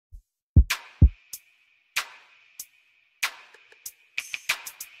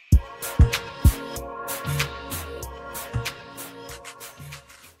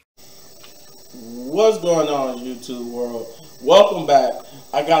What's going on, YouTube world? Welcome back.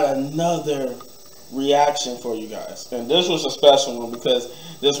 I got another reaction for you guys, and this was a special one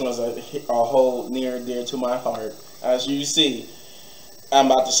because this one's a whole near and dear to my heart. As you see,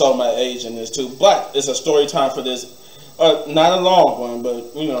 I'm about to show my age in this too, but it's a story time for this. Not a long one,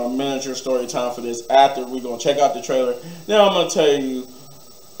 but you know, a miniature story time for this. After we're gonna check out the trailer, then I'm gonna tell you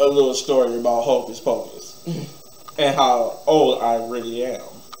a little story about Hocus Pocus and how old I really am.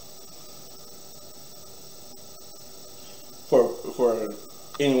 For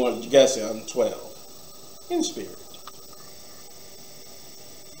anyone guessing, I'm 12 in spirit.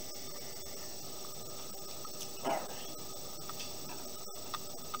 All right.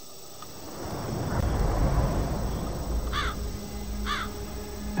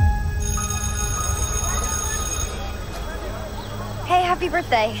 Hey, happy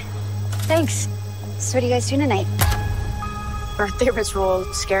birthday. Thanks. So what are you guys doing tonight? Birthday ritual,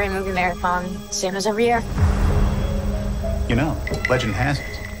 scary movie marathon, same as every year. You know, legend has it,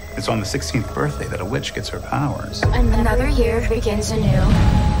 it's on the 16th birthday that a witch gets her powers. Another year begins anew.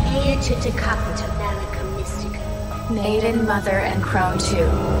 Maiden, mother, and crone too.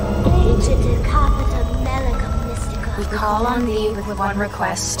 We call on thee with one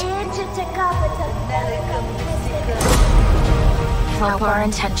request. Help our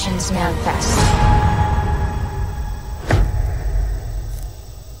intentions manifest.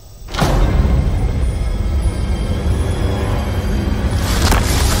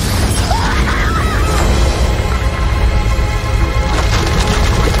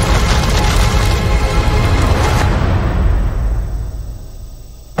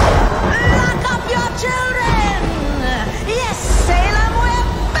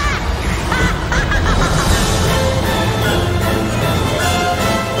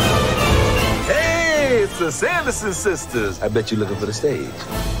 The Sanderson sisters. I bet you're looking for the stage.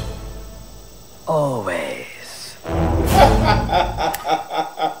 Always.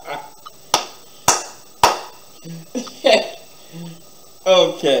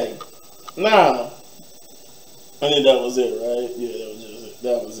 Okay. Now, I think that was it, right? Yeah, that was just it.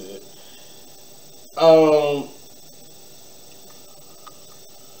 That was it.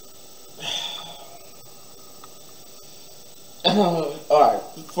 Alright,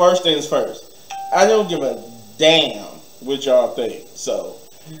 first things first. I don't give a damn what y'all think. So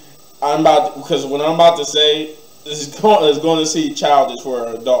I'm about to, because what I'm about to say this is going to seem childish for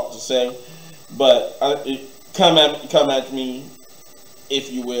an adult to say, but come at me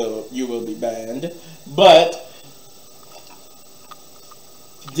if you will. You will be banned. But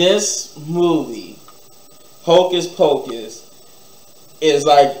this movie, Hocus Pocus, is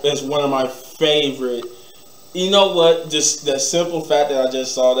one of my favorite. You know what? Just the simple fact that I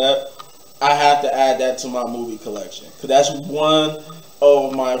just saw that, I have to add that to my movie collection, because that's one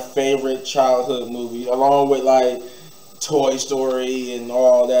of my favorite childhood movies, along with like Toy Story and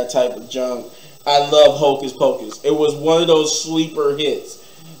all that type of junk. I love Hocus Pocus. It was one of those sleeper hits.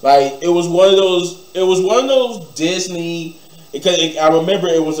 Like it was one of those Disney, because I remember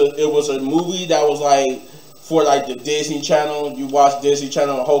it was a movie that was like for like the Disney Channel. You watch Disney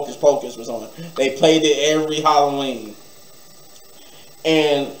Channel and Hocus Pocus was on. They played it every Halloween,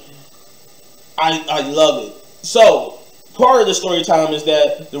 and I love it. So part of the story time is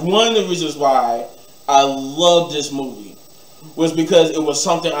that one of the reasons why I love this movie was because it was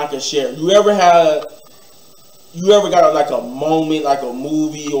something I could share. You ever got like a moment, like a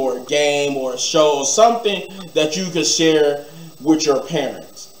movie or a game or a show or something that you could share with your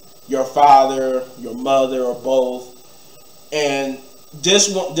parents, your father, your mother, or both? And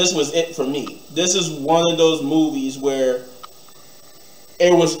this was it for me. This is one of those movies where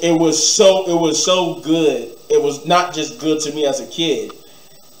it was so good. It was not just good to me as a kid.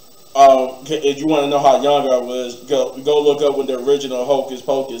 If you want to know how young I was, go look up when the original Hocus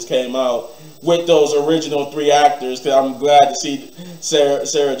Pocus came out with those original 3 actors. Because I'm glad to see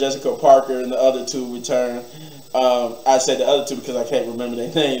Sarah Jessica Parker and the other 2 return. I said the other 2 because I can't remember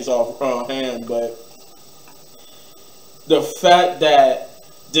their names offhand, but the fact that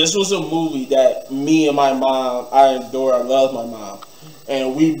this was a movie that me and my mom, I adore. I love my mom.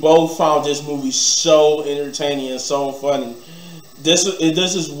 And we both found this movie so entertaining and so funny. This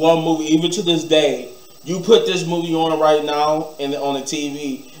is one movie, even to this day, you put this movie on right now on the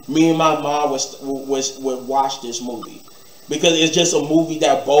TV, me and my mom would watch this movie. Because it's just a movie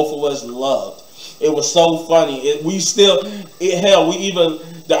that both of us loved. It was so funny. The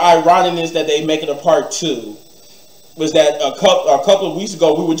ironicness that they make it a part 2 was that a couple of weeks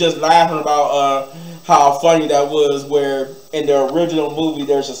ago, we were just laughing about how funny that was, where in the original movie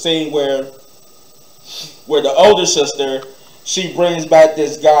there's a scene where the older sister, she brings back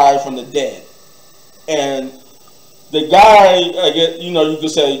this guy from the dead. and the guy, I guess, you know, you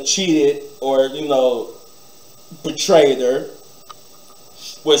could say cheated or, you know, betrayed her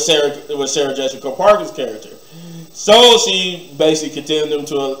with Sarah Jessica Parker's character. So she basically condemned him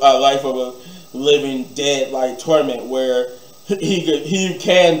to a life of a living dead like torment, where he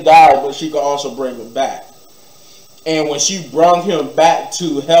can die, but she could also bring him back. And when she brought him back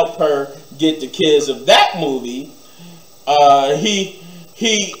to help her get the kids of that movie,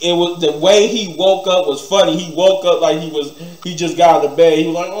 it was the way he woke up was funny. He woke up like he just got out of bed. He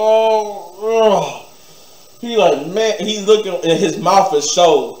was like, oh. He like, man, he looking, and his mouth is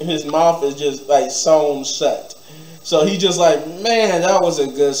just like sewn shut. So he just like, man, that was a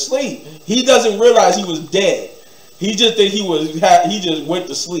good sleep. He doesn't realize he was dead. He just think he just went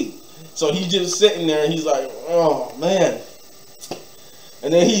to sleep. So he's just sitting there and he's like, oh man.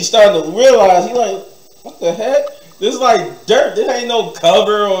 And then he started to realize, he like, what the heck? This is like dirt. This ain't no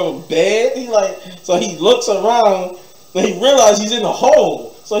cover or bed. He like, so he looks around and he realizes he's in a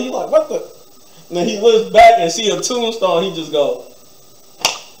hole. So he like, what the? And then he looks back and see a tombstone. He just go,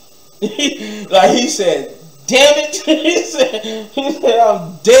 like he said, damn it. he said,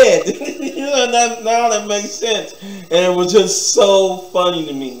 I'm dead. You know, now that makes sense. And it was just so funny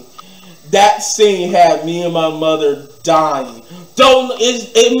to me. That scene had me and my mother dying.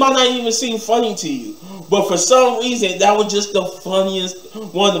 It might not even seem funny to you, but for some reason, that was just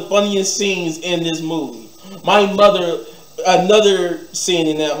one of the funniest scenes in this movie. My mother, another scene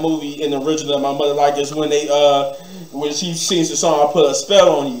in that movie, in the original, my mother liked is when she sings the song, I Put a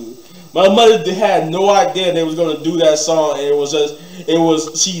Spell on You. My mother had no idea they was going to do that song, and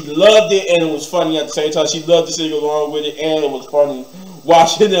she loved it, and it was funny at the same time. She loved to sing along with it, and it was funny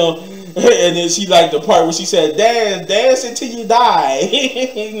watching them. And then she liked the part where she said, dance until you die.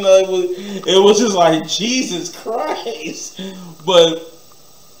 You know, it was just like, Jesus Christ. But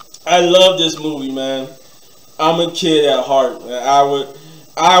I love this movie, man. I'm a kid at heart, man. I would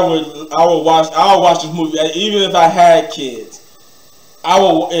watch this movie even if I had kids.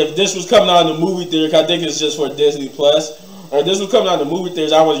 If this was coming out in the movie theater, 'cause I think it's just for Disney Plus, or if this was coming out in the movie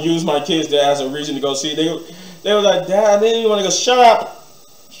theaters, I would use my kids there as a reason to go see it. They were like, Dad, they didn't want to go. Shut up.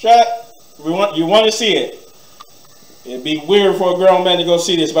 You want to see it. It'd be weird for a grown man to go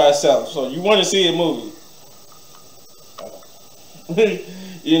see this by himself. So you want to see a movie.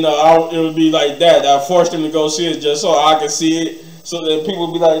 You know, it would be like that. I forced them to go see it just so I could see it. So that people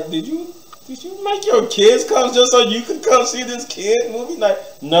would be like, did you make your kids come just so you could come see this kid movie? Like,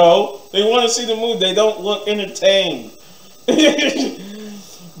 no. They want to see the movie. They don't look entertained.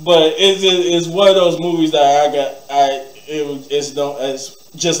 But it's one of those movies that it's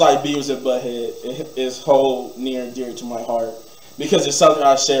just like Beavis and Butthead. It's whole near and dear to my heart because it's something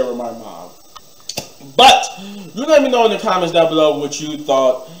I share with my mom. But you let me know in the comments down below what you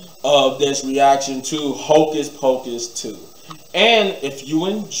thought of this reaction to Hocus Pocus 2. And if you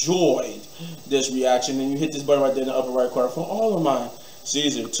enjoyed this reaction, then you hit this button right there in the upper right corner for all of my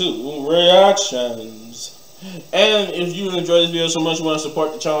Season 2 reactions. And if you enjoyed this video so much you want to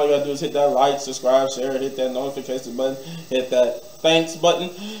support the channel, all you gotta do is hit that like, subscribe, share, hit that notification button, hit that thanks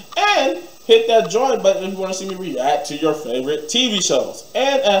button, and hit that join button if you want to see me react to your favorite TV shows.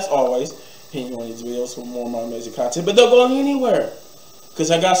 And as always, hit one of these videos for more of my amazing content, but don't go anywhere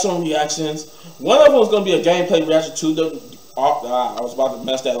because I got some reactions. One of them is going to be a gameplay reaction to the I was about to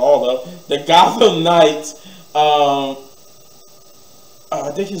mess that all up. The Gotham Knights. I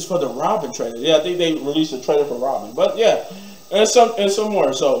think it's for the Robin trailer. Yeah, I think they released a trailer for Robin. But yeah, and some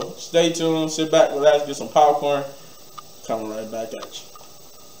more. So stay tuned, sit back, relax, get some popcorn. Coming right back at you.